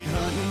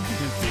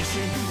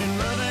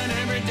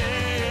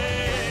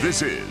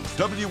This is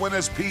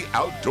WNSP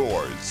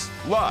Outdoors,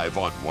 live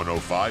on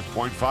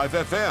 105.5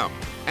 FM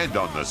and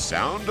on the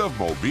Sound of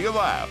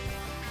Mobile app.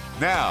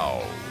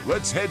 Now,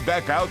 let's head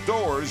back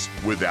outdoors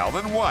with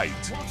Alan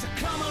White.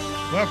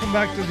 Welcome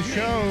back to the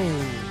show.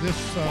 This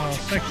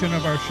section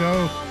of our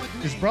show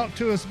is brought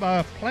to us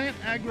by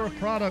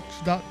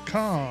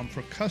plantagroproducts.com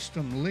for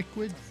custom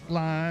liquid,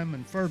 lime,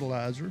 and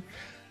fertilizer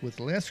with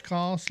less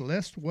cost,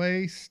 less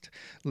waste,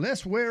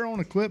 less wear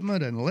on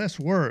equipment, and less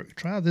work.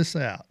 Try this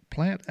out,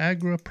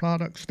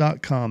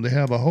 plantagroproducts.com. They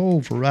have a whole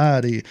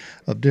variety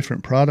of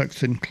different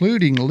products,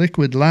 including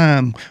liquid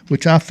lime,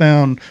 which I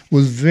found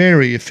was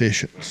very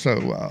efficient.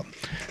 So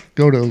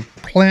go to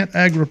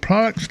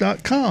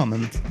plantagroproducts.com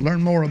and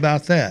learn more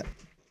about that.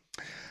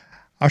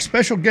 Our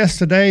special guest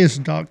today is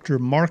Dr.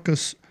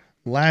 Marcus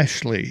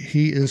Lashley.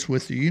 He is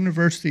with the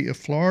University of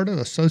Florida,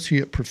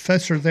 associate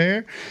professor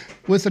there,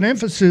 with an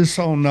emphasis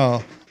on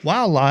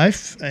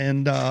wildlife.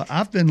 And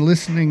I've been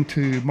listening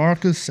to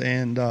Marcus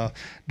and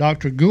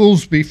Dr.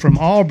 Goolsby from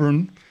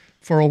Auburn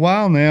for a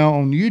while now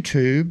on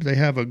YouTube. They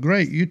have a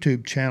great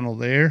YouTube channel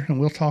there,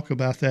 and we'll talk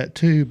about that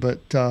too.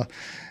 But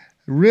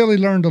really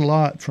learned a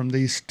lot from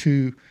these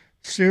two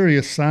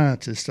serious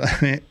scientists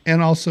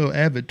and also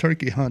avid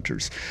turkey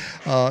hunters.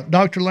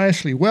 Dr.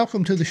 Lashley,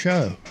 welcome to the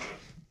show.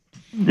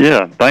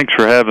 Yeah, thanks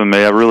for having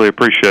me. I really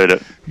appreciate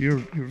it.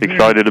 You're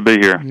excited to be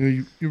here.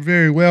 You're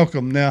very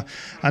welcome. Now,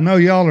 I know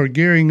y'all are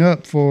gearing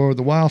up for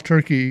the Wild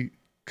Turkey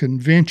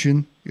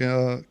Convention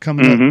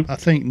coming up, I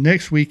think,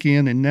 next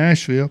weekend in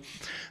Nashville.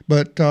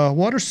 But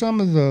what are some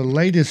of the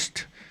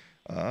latest,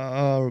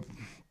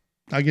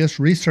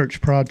 research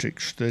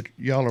projects that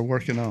y'all are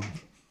working on?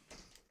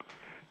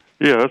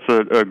 Yeah, that's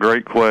a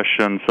great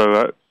question.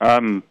 So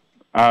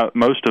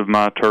most of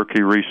my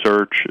turkey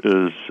research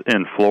is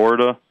in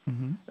Florida,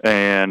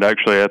 and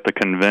actually at the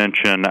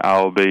convention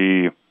I'll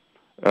be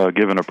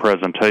giving a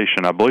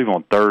presentation, I believe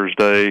on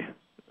Thursday,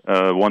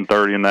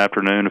 1:30 in the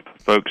afternoon, if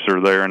folks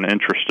are there and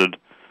interested.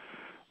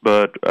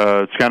 But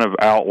it's kind of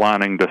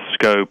outlining the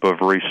scope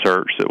of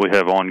research that we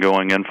have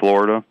ongoing in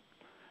Florida,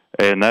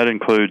 and that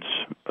includes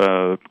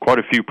quite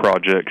a few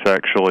projects,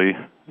 actually.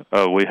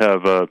 We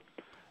have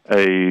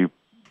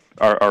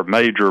our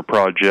major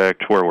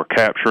project where we're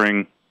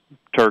capturing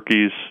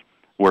turkeys,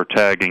 we're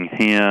tagging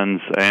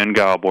hens and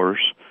gobblers,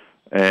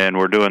 and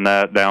we're doing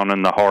that down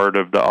in the heart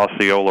of the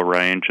Osceola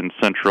Range in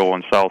Central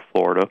and South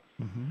Florida.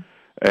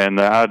 And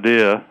the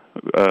idea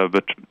of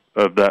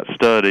that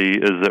study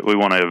is that we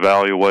want to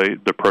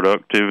evaluate the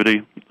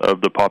productivity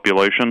of the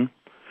population,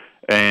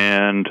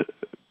 and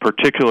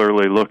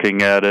particularly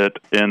looking at it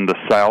in the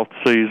south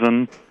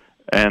season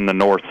and the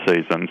north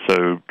season,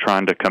 so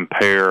trying to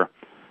compare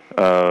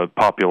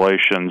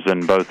populations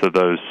in both of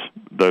those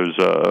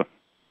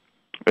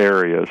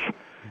areas.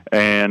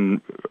 And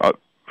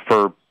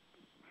for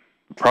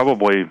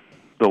probably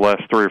the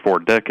last 3 or 4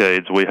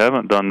 decades, we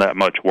haven't done that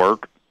much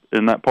work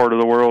in that part of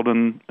the world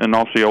in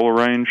Osceola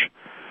Range,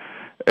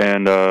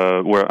 and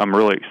I'm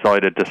really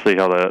excited to see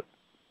how it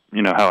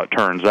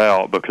turns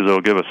out, because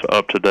it'll give us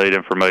up-to-date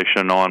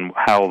information on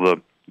how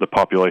the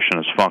population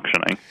is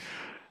functioning.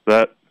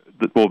 That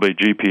will be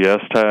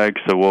GPS tagged,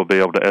 so we'll be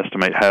able to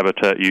estimate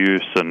habitat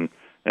use and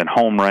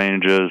home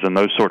ranges and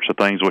those sorts of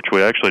things, which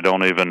we actually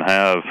don't even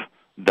have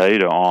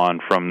data on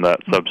from that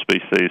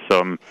subspecies. So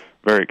I'm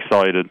very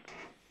excited.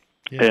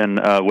 Yeah. And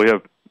we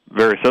have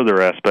various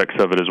other aspects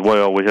of it as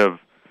well. We have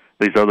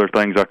these other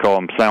things, I call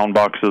them sound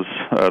boxes.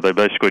 They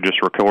basically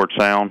just record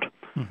sound,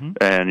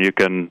 and you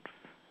can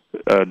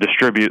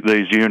distribute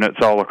these units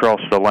all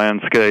across the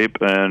landscape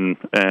and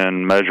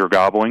measure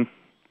gobbling.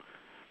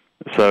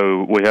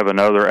 So we have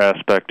another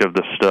aspect of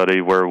the study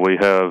where we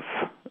have,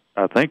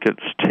 I think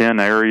it's 10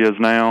 areas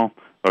now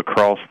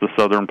across the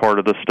southern part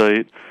of the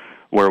state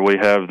where we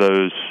have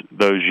those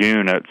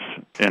units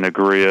in a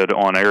grid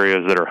on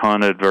areas that are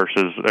hunted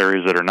versus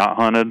areas that are not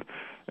hunted.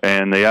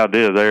 And the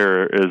idea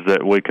there is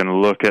that we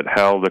can look at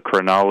how the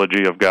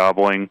chronology of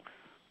gobbling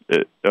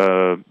is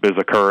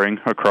occurring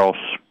across,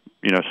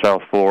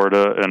 South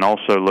Florida, and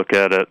also look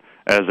at it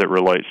as it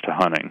relates to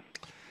hunting.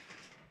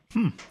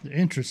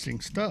 Interesting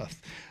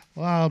stuff.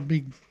 Well,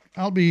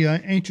 I'll be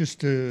anxious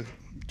to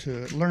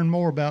learn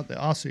more about the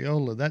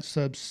Osceola. That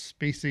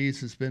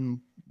subspecies has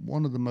been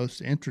one of the most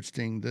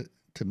interesting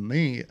to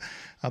me.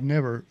 I've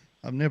never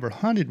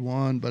hunted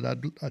one, but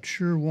I'd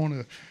sure want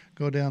to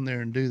go down there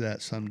and do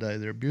that someday.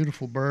 They're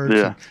beautiful birds,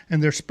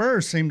 and their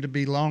spurs seem to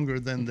be longer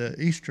than the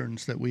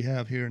easterns that we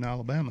have here in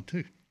Alabama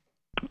too.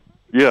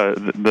 Yeah,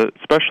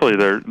 especially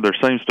there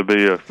seems to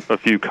be a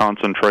few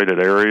concentrated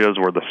areas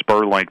where the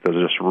spur length is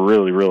just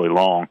really, really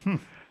long.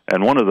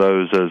 And one of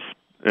those is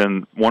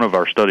in one of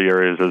our study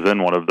areas is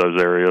in one of those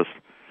areas.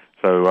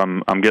 So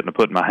I'm getting to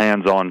put my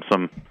hands on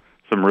some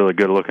really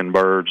good looking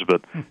birds.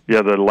 But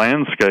yeah, the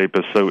landscape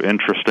is so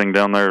interesting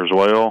down there as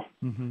well.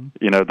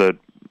 That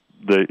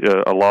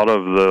a lot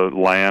of the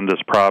land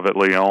is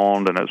privately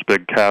owned, and it's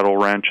big cattle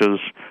ranches.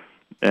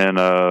 And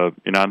I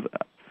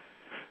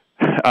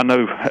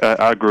know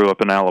I grew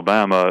up in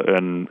Alabama,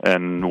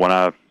 and when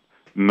I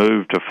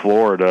moved to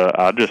Florida,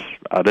 I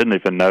didn't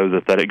even know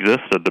that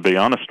existed, to be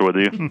honest with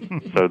you.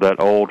 So that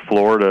old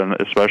Florida, and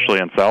especially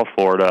in South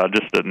Florida, I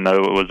just didn't know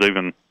it was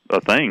even a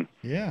thing.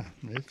 Yeah.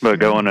 But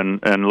going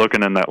and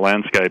looking in that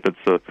landscape,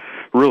 it's a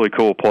really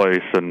cool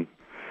place, and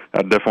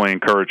I definitely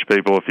encourage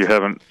people, if you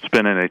haven't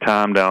spent any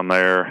time down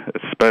there,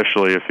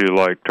 especially if you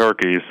like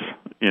turkeys,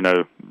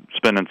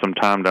 spending some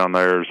time down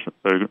there is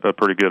a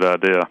pretty good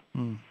idea.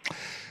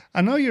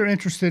 I know you're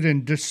interested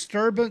in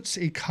disturbance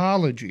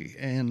ecology,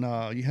 and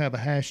you have a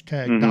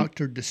hashtag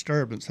Dr.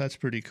 Disturbance. That's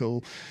pretty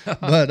cool.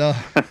 But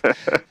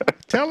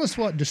tell us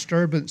what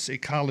disturbance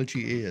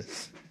ecology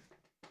is.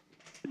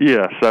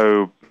 Yeah,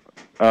 so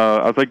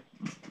I think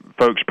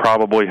folks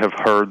probably have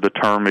heard the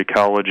term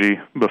ecology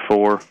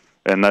before,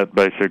 and that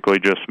basically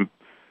just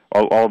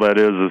all that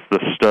is the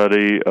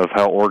study of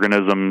how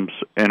organisms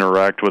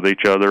interact with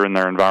each other in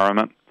their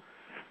environment.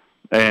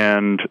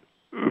 And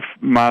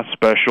my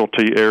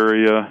specialty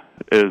area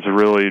is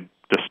really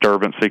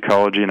disturbance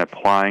ecology and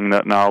applying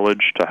that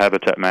knowledge to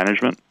habitat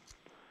management.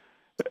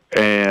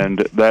 And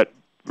that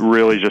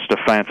really is just a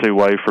fancy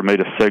way for me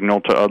to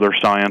signal to other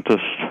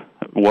scientists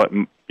what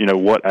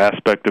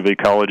aspect of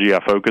ecology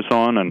I focus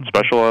on and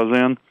specialize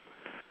in.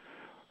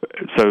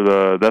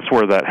 So that's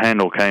where that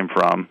handle came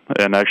from.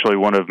 And actually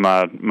one of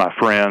my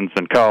friends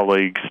and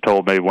colleagues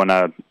told me when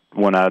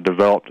I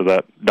developed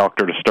that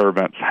Dr.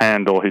 Disturbance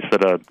handle, he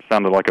said I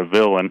sounded like a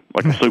villain,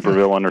 like a super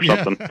villain or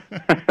something.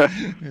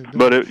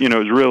 But it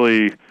was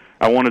really,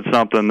 I wanted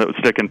something that would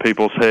stick in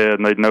people's head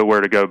and they'd know where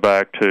to go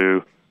back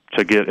to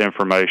get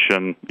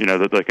information,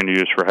 that they can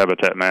use for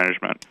habitat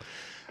management.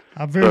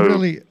 I've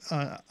really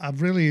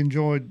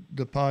enjoyed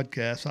the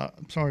podcast.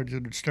 I'm sorry to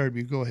disturb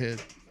you. Go ahead.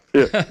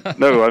 Yeah,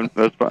 no,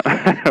 that's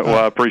fine. Well,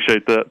 I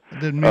appreciate that. I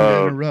didn't mean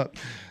to interrupt.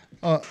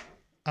 I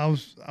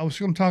was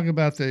going to talk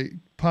about the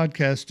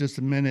podcast just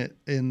a minute.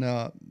 And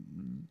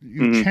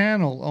your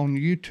channel on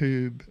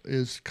YouTube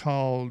is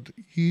called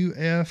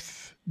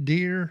UF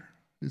Deer.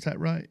 Is that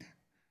right?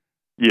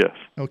 Yes.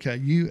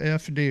 Okay,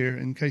 UF Deer.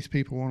 In case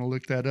people want to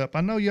look that up, I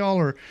know y'all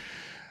are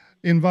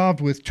involved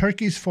with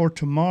Turkeys for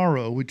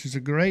Tomorrow, which is a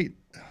great,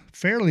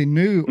 fairly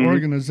new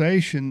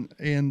organization,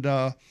 and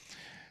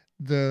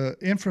the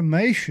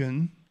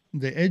information,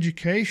 the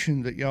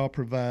education that y'all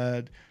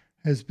provide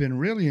has been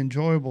really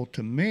enjoyable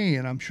to me,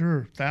 and I'm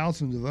sure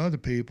thousands of other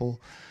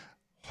people.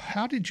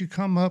 How did you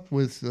come up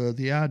with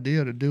the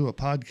idea to do a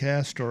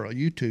podcast or a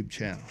YouTube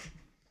channel?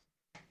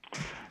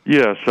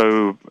 Yeah,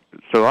 so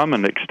I'm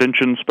an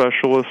extension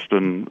specialist,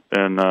 and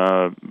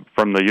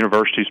from the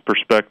university's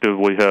perspective,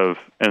 we have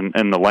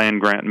in the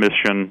land grant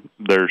mission,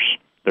 there's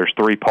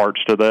three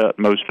parts to that.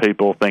 Most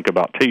people think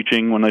about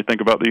teaching when they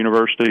think about the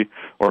university,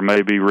 or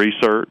maybe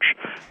research,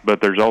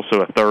 but there's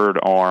also a third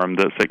arm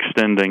that's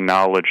extending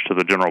knowledge to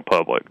the general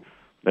public.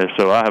 And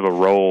so I have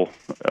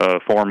a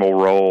formal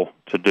role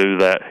to do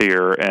that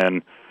here,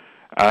 and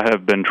I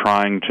have been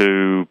trying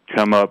to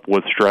come up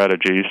with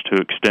strategies to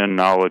extend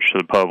knowledge to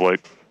the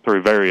public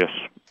through various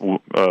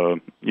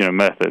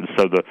methods.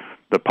 So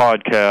the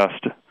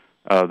podcast,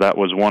 that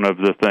was one of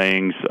the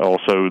things.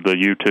 Also the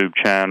YouTube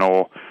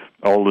channel,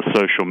 all the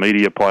social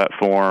media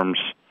platforms.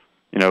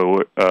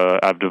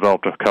 I've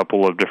developed a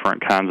couple of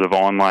different kinds of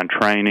online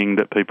training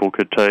that people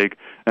could take,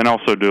 and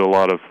also do a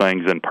lot of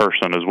things in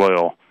person as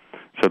well.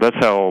 So that's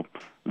how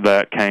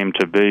that came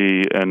to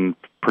be, and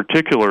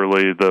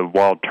particularly the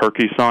Wild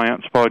Turkey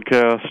Science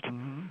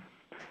podcast.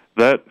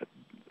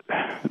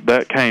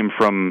 That came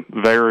from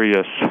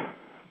various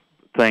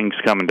things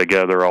coming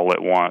together all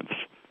at once.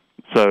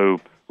 So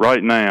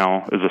right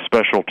now is a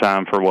special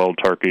time for wild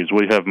turkeys.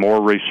 We have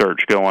more research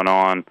going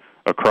on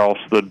across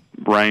the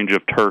range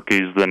of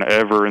turkeys than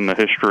ever in the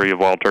history of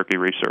wild turkey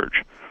research,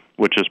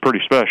 which is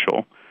pretty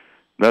special.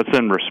 That's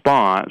in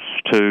response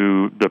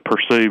to the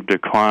perceived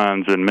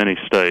declines in many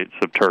states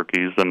of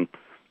turkeys. And,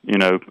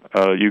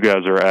 you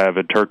guys are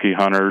avid turkey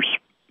hunters.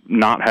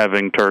 Not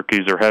having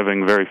turkeys or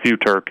having very few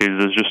turkeys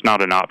is just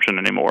not an option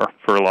anymore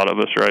for a lot of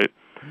us, right?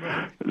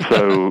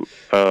 So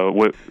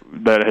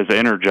that has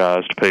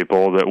energized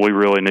people that we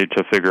really need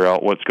to figure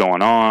out what's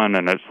going on,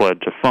 and it's led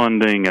to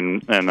funding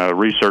and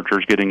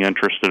researchers getting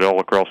interested all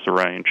across the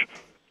range.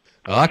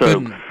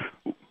 Well,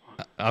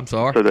 I'm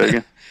sorry. Say that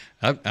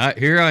again.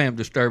 Here I am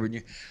disturbing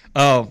you.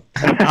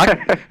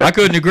 I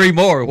couldn't agree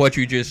more with what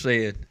you just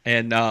said,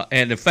 and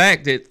the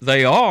fact that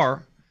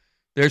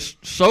there's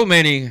so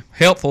many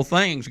helpful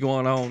things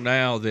going on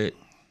now that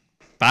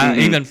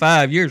even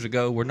 5 years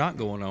ago were not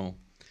going on.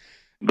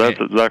 That's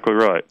exactly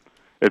right.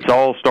 It's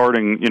all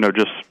starting,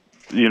 this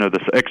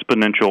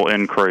exponential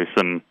increase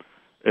in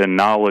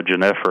knowledge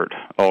and effort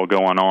all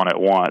going on at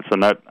once,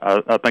 and that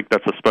I think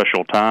that's a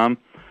special time.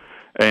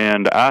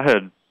 And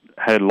I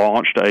had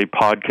launched a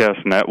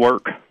podcast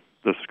network.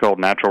 This is called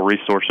Natural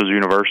Resources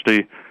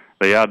University.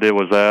 The idea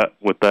was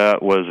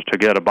to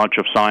get a bunch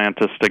of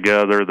scientists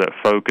together that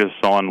focus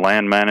on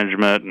land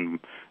management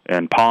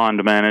and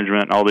pond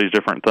management and all these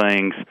different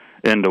things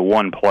into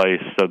one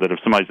place, so that if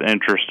somebody's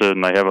interested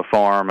and they have a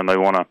farm and they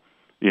want to,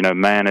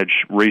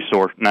 manage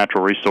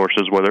natural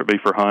resources, whether it be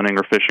for hunting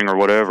or fishing or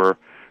whatever,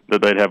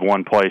 that they'd have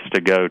one place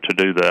to go to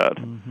do that.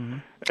 Mm-hmm.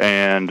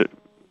 And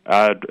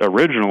I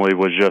originally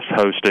was just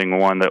hosting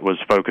one that was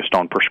focused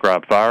on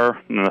prescribed fire,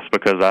 and that's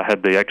because I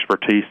had the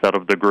expertise out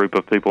of the group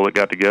of people that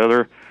got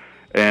together,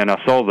 and I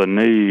saw the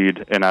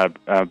need, and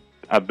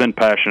I've been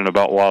passionate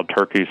about wild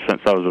turkeys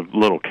since I was a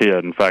little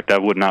kid. In fact, I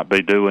would not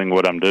be doing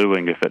what I'm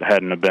doing if it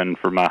hadn't have been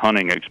for my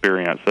hunting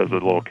experience as a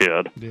little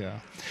kid. Yeah.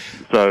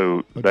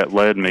 So that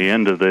led me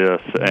into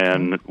this,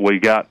 and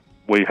we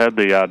had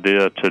the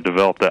idea to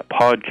develop that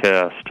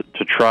podcast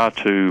to try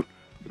to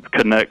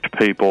connect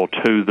people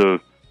to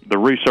the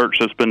research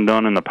that's been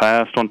done in the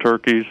past on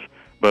turkeys,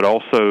 but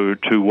also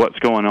to what's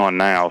going on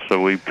now.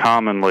 So we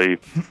commonly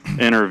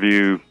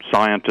interview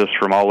scientists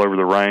from all over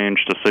the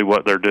range to see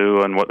what they're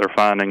doing, what they're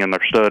finding in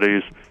their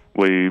studies.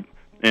 We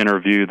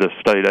interview the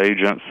state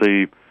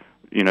agency,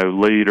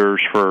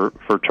 leaders for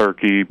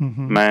turkey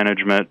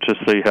management to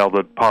see how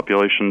the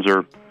populations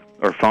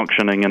are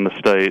functioning in the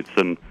states.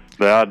 And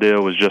the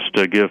idea was just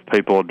to give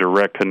people a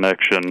direct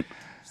connection,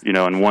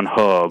 in one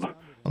hub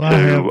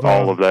to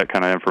all of that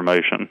kind of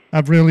information.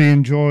 I've really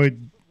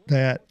enjoyed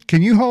that.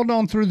 Can you hold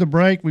on through the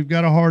break? We've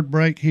got a hard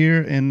break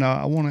here, and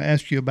I want to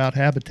ask you about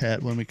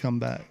habitat when we come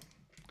back.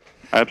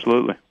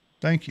 Absolutely.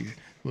 Thank you.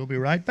 We'll be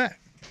right back.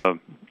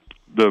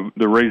 The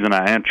reason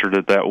I answered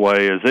it that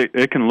way is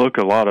it can look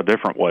a lot of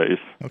different ways.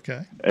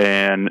 Okay.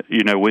 And,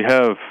 we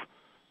have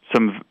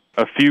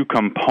a few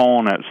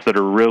components that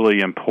are really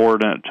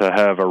important to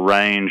have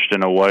arranged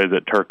in a way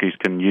that turkeys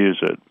can use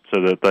it,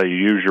 so that they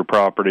use your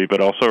property,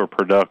 but also are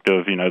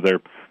productive.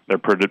 They're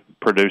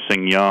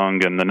producing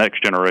young and the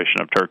next generation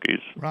of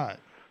turkeys. Right.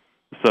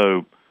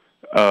 So,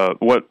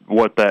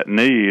 what that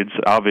needs,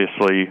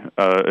 obviously,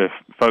 if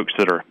folks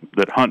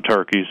that hunt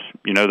turkeys,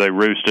 they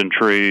roost in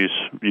trees.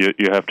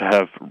 You have to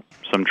have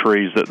some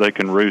trees that they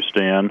can roost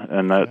in,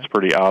 and that's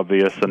pretty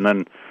obvious. And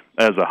then,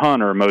 as a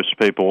hunter, most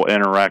people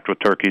interact with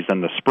turkeys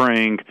in the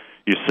spring.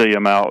 You see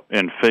them out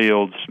in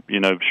fields,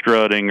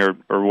 strutting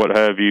or what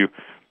have you,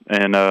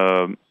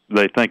 and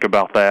they think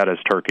about that as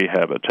turkey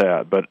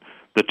habitat. But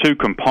the two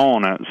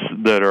components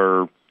that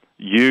are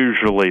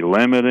usually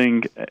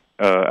limiting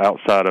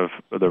outside of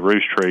the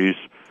roost trees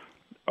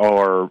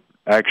are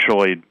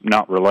actually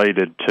not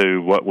related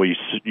to what we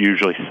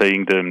usually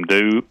see them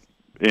do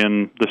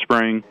in the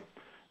spring.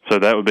 So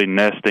that would be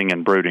nesting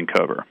and brooding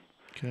cover.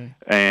 Okay.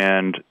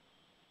 And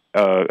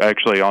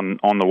actually on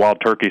the Wild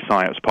Turkey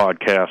Science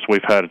podcast,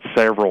 we've had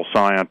several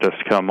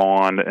scientists come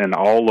on, and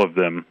all of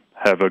them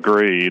have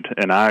agreed,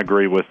 and I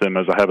agree with them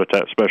as a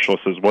habitat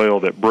specialist as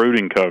well, that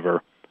brooding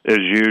cover is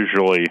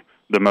usually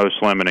the most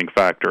limiting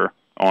factor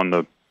on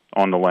the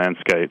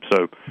landscape.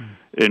 So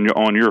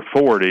on your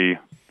 40,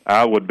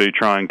 I would be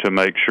trying to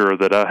make sure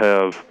that I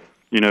have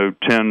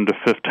 10 to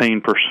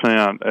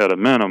 15% at a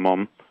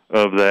minimum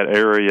of that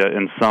area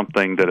in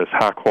something that is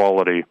high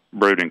quality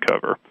brooding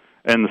cover.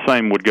 And the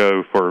same would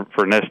go for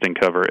nesting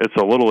cover. It's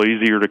a little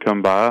easier to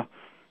come by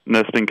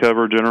nesting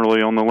cover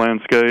generally on the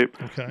landscape,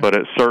 but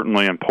it's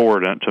certainly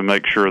important to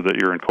make sure that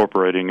you're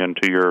incorporating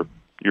into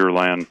your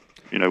land,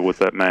 with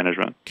that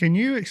management. Can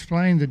you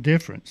explain the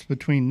difference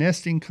between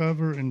nesting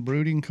cover and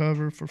brooding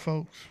cover for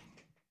folks?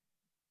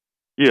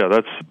 Yeah,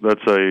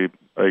 that's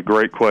a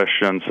great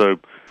question. So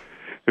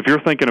if you're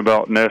thinking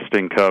about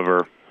nesting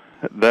cover,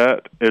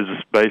 that is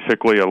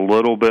basically a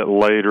little bit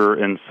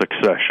later in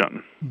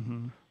succession.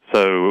 Mm-hmm.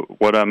 So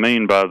what I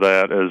mean by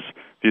that is,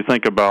 if you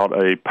think about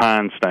a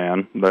pine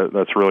stand,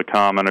 that's really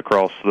common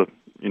across the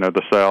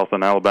South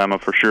and Alabama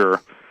for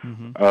sure.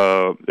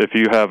 Mm-hmm. If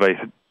you have a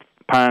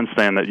pine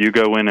stand that you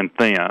go in and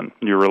thin,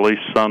 you release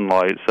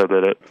sunlight so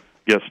that it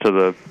gets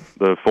to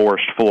the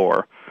forest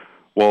floor.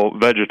 Well,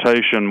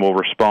 vegetation will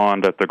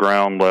respond at the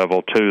ground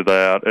level to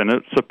that, and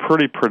it's a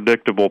pretty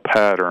predictable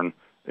pattern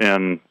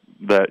in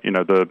that,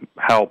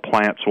 how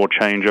plants will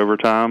change over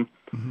time.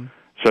 Mm-hmm.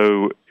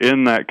 So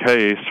in that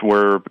case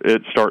where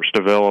it starts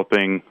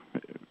developing,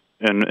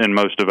 in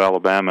most of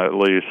Alabama at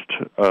least,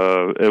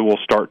 it will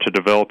start to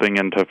developing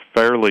into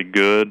fairly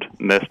good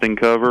nesting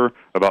cover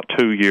about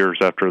 2 years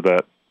after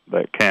that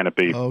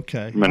canopy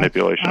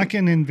manipulation. I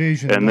can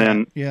envision and that.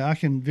 Then, yeah, I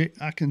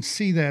can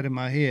see that in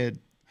my head,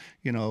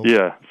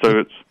 Yeah,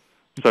 so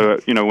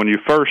when you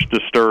first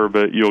disturb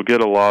it, you'll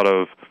get a lot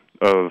of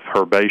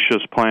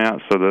herbaceous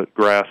plants, so the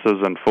grasses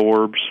and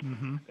forbs,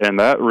 mm-hmm. and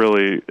that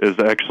really is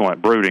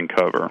excellent brooding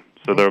cover.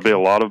 So there'll be a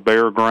lot of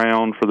bare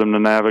ground for them to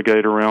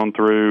navigate around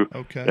through,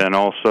 and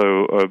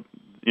also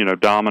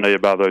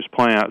dominated by those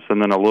plants.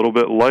 And then a little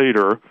bit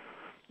later,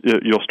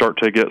 you'll start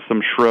to get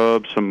some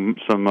shrubs, some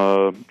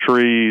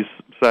trees,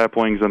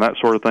 saplings, and that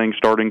sort of thing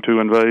starting to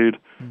invade.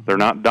 Mm-hmm. They're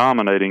not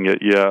dominating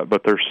it yet,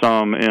 but there's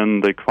some in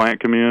the plant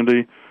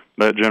community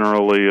that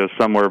generally is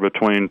somewhere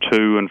between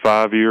 2 and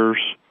 5 years.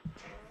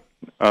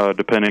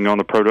 Depending on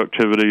the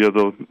productivity of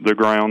the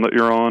ground that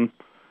you're on.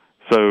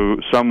 So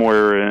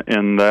somewhere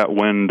in that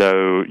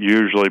window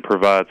usually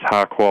provides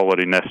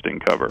high-quality nesting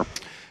cover.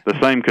 The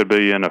same could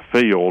be in a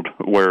field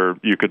where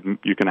you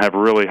can have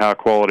really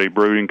high-quality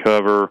brooding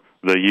cover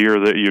the year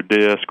that you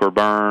disc or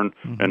burn,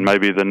 and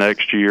maybe the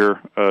next year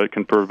it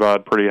can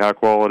provide pretty high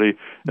quality.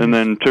 And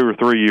then 2 or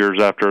 3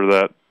 years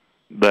after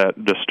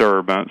that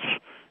disturbance,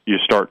 you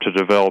start to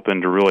develop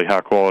into really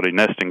high quality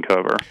nesting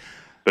cover.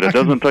 But it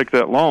doesn't take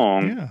that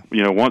long,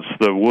 once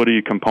the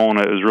woody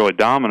component is really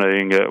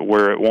dominating it,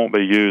 where it won't be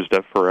used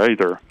for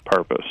either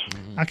purpose.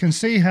 I can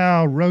see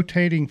how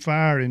rotating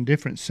fire in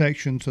different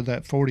sections of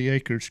that 40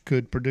 acres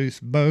could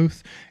produce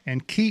both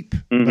and keep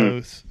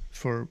both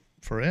for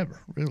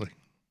forever, really.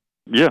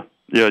 Yeah,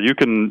 you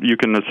can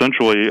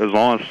essentially, as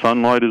long as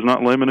sunlight is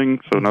not limiting,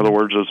 so in other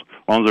words, as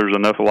long as there's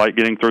enough light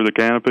getting through the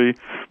canopy,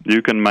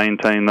 you can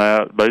maintain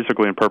that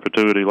basically in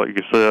perpetuity, like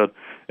you said.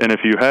 And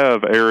if you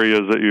have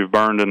areas that you've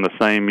burned in the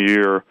same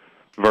year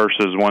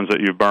versus ones that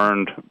you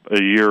burned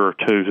a year or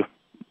two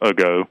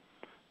ago,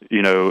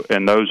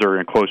 and those are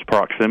in close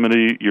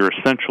proximity, you're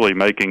essentially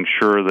making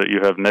sure that you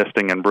have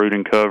nesting and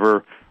brooding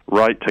cover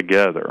right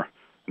together.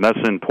 And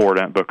that's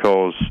important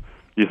because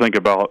you think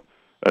about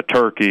a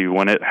turkey,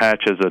 when it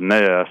hatches a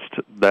nest,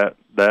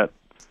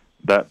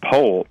 that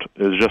poult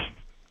is just,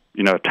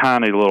 a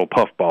tiny little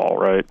puffball,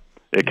 right?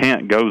 It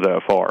can't go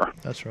that far.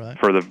 That's right.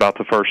 For about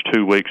the first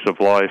 2 weeks of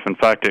life. In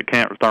fact, it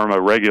can't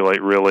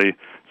thermoregulate really.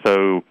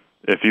 So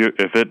if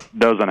it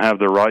doesn't have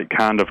the right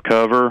kind of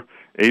cover,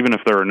 even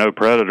if there are no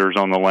predators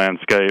on the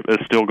landscape,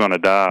 it's still going to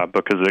die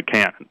because it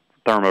can't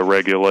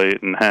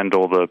thermoregulate and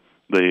handle the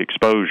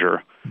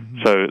exposure.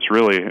 So it's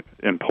really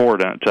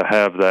important to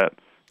have that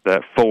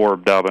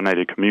forb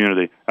dominated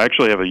community. I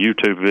actually have a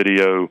YouTube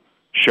video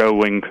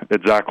showing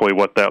exactly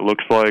what that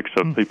looks like.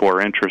 So if people are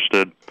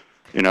interested,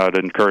 I'd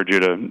encourage you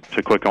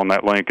to click on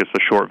that link. It's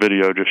a short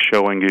video just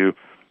showing you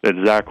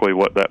exactly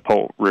what that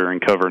poult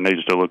rearing cover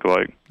needs to look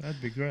like. That'd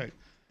be great.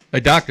 Hey,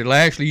 Dr.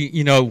 Lashley,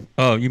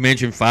 you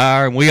mentioned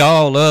fire, and we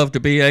all love to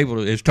be able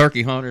to, as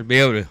turkey hunters, be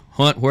able to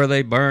hunt where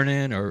they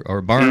burn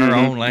or burn our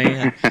own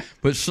land.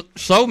 But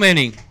so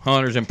many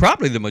hunters, and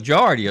probably the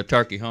majority of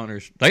turkey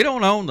hunters, they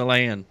don't own the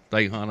land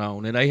they hunt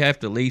on, and they have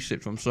to lease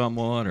it from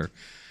someone or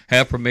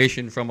have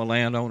permission from a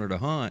landowner to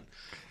hunt.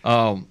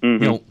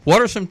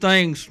 What are some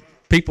things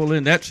people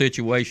in that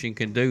situation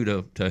can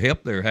do to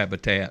help their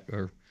habitat,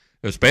 or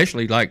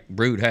especially like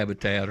brood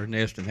habitat or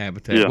nesting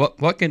habitat? Yeah.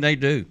 What can they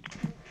do?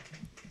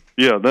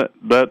 Yeah,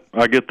 that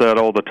I get that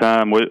all the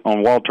time.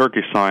 On Wild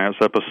Turkey Science,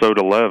 episode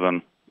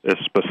 11 is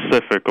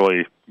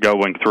specifically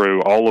going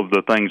through all of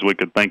the things we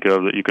could think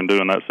of that you can do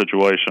in that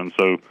situation.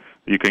 So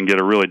you can get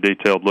a really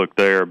detailed look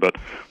there. But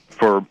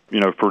for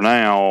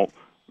now,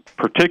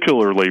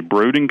 particularly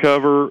brooding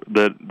cover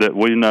that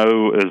we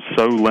know is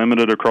so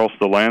limited across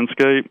the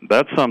landscape,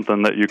 that's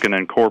something that you can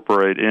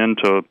incorporate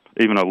into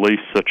even a lease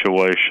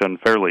situation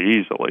fairly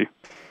easily.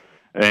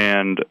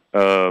 And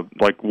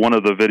like one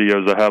of the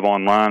videos I have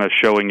online is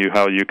showing you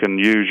how you can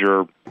use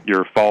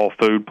your fall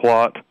food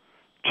plot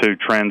to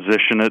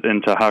transition it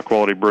into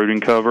high-quality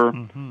brooding cover.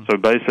 So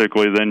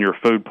basically then your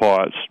food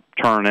plots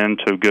turn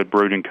into good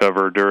brooding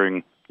cover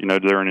during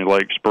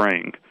late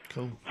spring.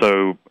 Cool.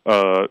 So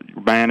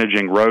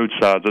managing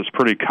roadsides, it's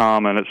pretty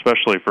common,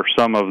 especially for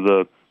some of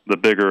the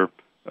bigger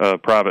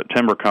private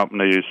timber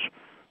companies,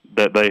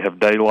 that they have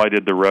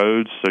daylighted the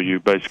roads. So you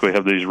basically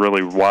have these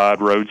really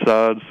wide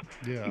roadsides.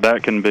 Yeah.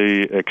 That can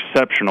be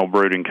exceptional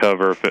brooding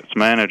cover if it's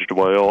managed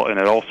well, and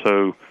it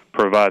also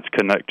provides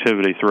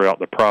connectivity throughout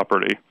the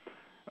property.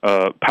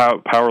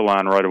 Power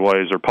line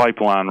right-of-ways or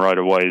pipeline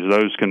right-of-ways,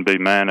 those can be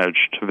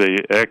managed to be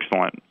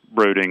excellent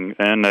brooding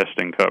and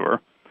nesting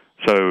cover.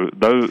 So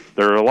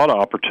there are a lot of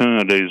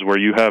opportunities where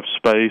you have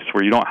space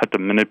where you don't have to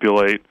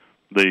manipulate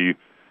the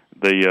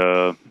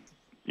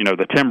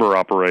timber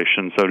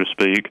operation, so to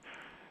speak,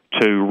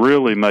 to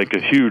really make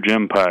a huge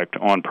impact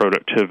on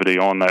productivity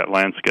on that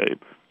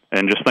landscape.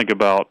 And just think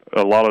about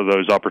a lot of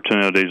those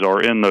opportunities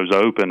are in those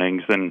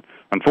openings. And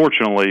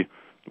unfortunately,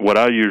 what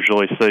I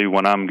usually see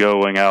when I'm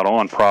going out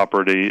on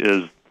property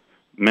is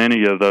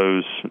many of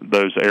those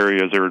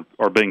areas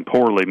are being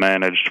poorly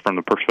managed from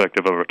the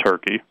perspective of a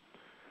turkey.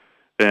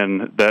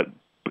 And that,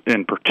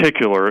 in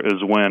particular,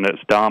 is when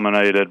it's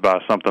dominated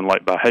by something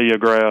like bahia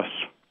grass,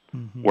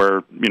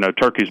 where,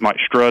 turkeys might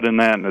strut in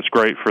that, and it's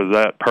great for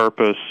that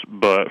purpose,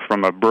 but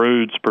from a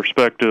brood's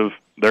perspective,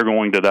 they're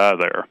going to die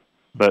there.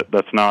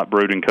 That's not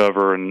brooding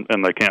cover, and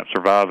they can't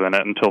survive in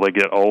it until they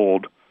get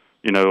old.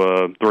 3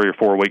 or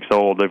 4 weeks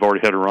old, they've already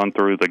had to run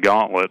through the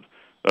gauntlet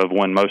of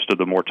when most of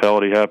the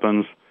mortality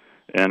happens.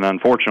 And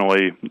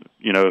unfortunately,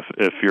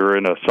 if you're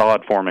in a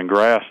sod-forming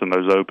grass in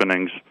those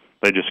openings,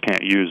 they just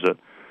can't use it.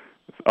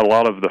 A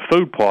lot of the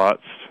food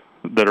plots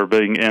that are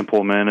being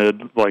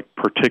implemented, like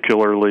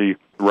particularly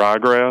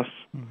ryegrass,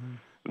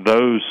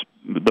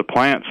 the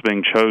plants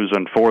being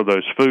chosen for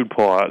those food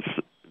plots,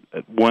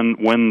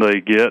 when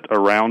they get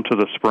around to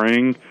the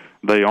spring,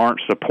 they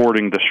aren't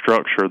supporting the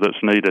structure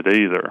that's needed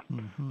either.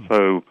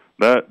 So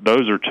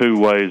those are two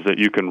ways that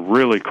you can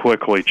really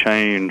quickly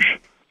change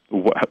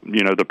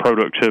the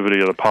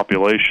productivity of the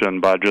population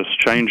by just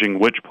changing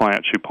which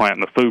plants you plant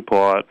in the food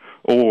plot,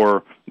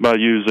 or by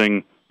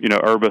using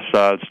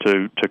herbicides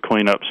to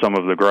clean up some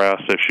of the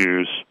grass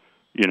issues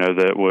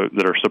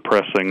that are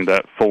suppressing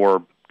that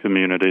forb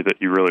community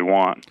that you really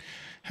want.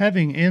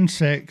 Having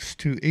insects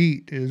to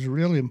eat is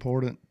really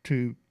important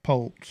to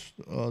poults.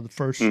 The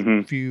first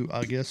few,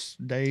 I guess,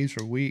 days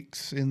or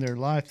weeks in their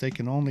life, they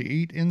can only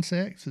eat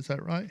insects. Is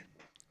that right?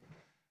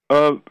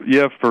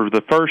 Yeah, for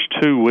the first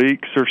 2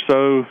 weeks or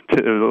so,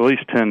 at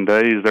least 10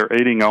 days, they're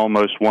eating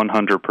almost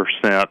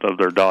 100% of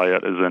their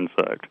diet is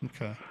insect.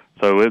 Okay.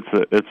 So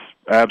it's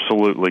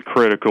absolutely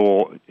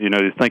critical.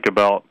 You think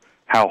about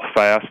how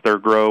fast they're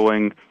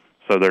growing.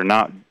 So they're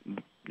not,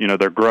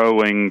 they're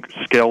growing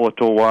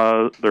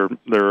skeletal-wise,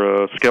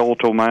 they're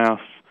skeletal mass,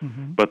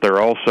 but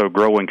they're also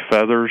growing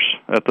feathers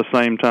at the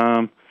same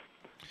time.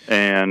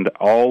 And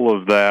all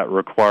of that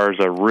requires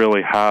a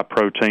really high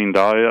protein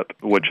diet,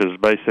 which is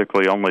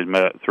basically only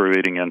met through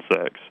eating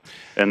insects.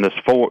 And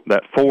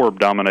that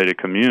forb-dominated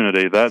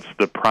community, that's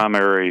the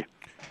primary,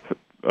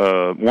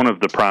 one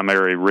of the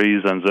primary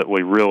reasons that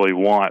we really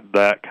want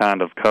that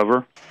kind of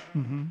cover,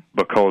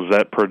 because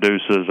that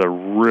produces a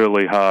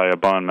really high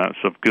abundance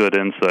of good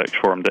insects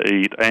for them to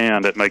eat,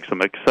 and it makes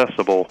them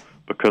accessible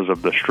because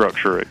of the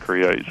structure it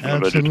creates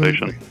in the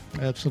vegetation.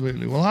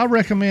 Absolutely. Well, I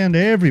recommend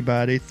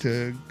everybody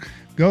to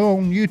go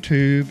on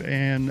YouTube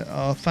and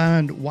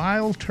find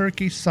Wild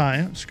Turkey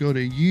Science. Go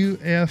to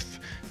UF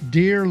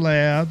Deer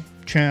Lab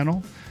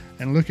channel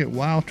and look at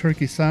Wild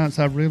Turkey Science.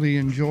 I really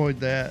enjoyed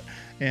that.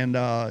 And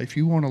if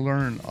you want to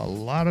learn a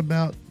lot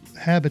about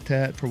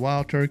habitat for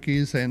wild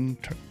turkeys and,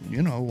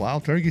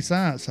 Wild Turkey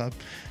Science,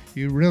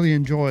 you really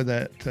enjoy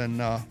that.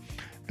 And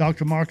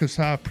Dr. Marcus,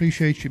 I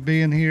appreciate you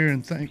being here,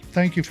 and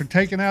thank you for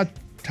taking out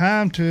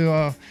time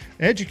to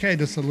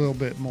educate us a little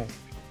bit more.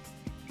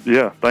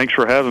 Yeah, thanks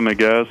for having me,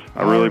 guys.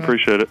 I really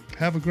appreciate it.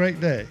 Have a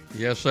great day.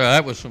 Yes, sir.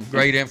 That was some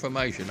great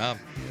information. I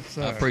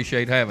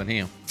appreciate having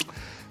him.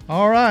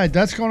 All right,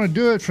 that's going to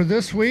do it for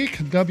this week,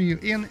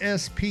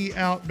 WNSP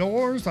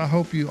Outdoors. I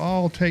hope you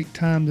all take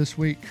time this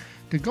week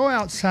to go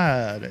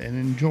outside and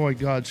enjoy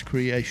God's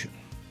creation.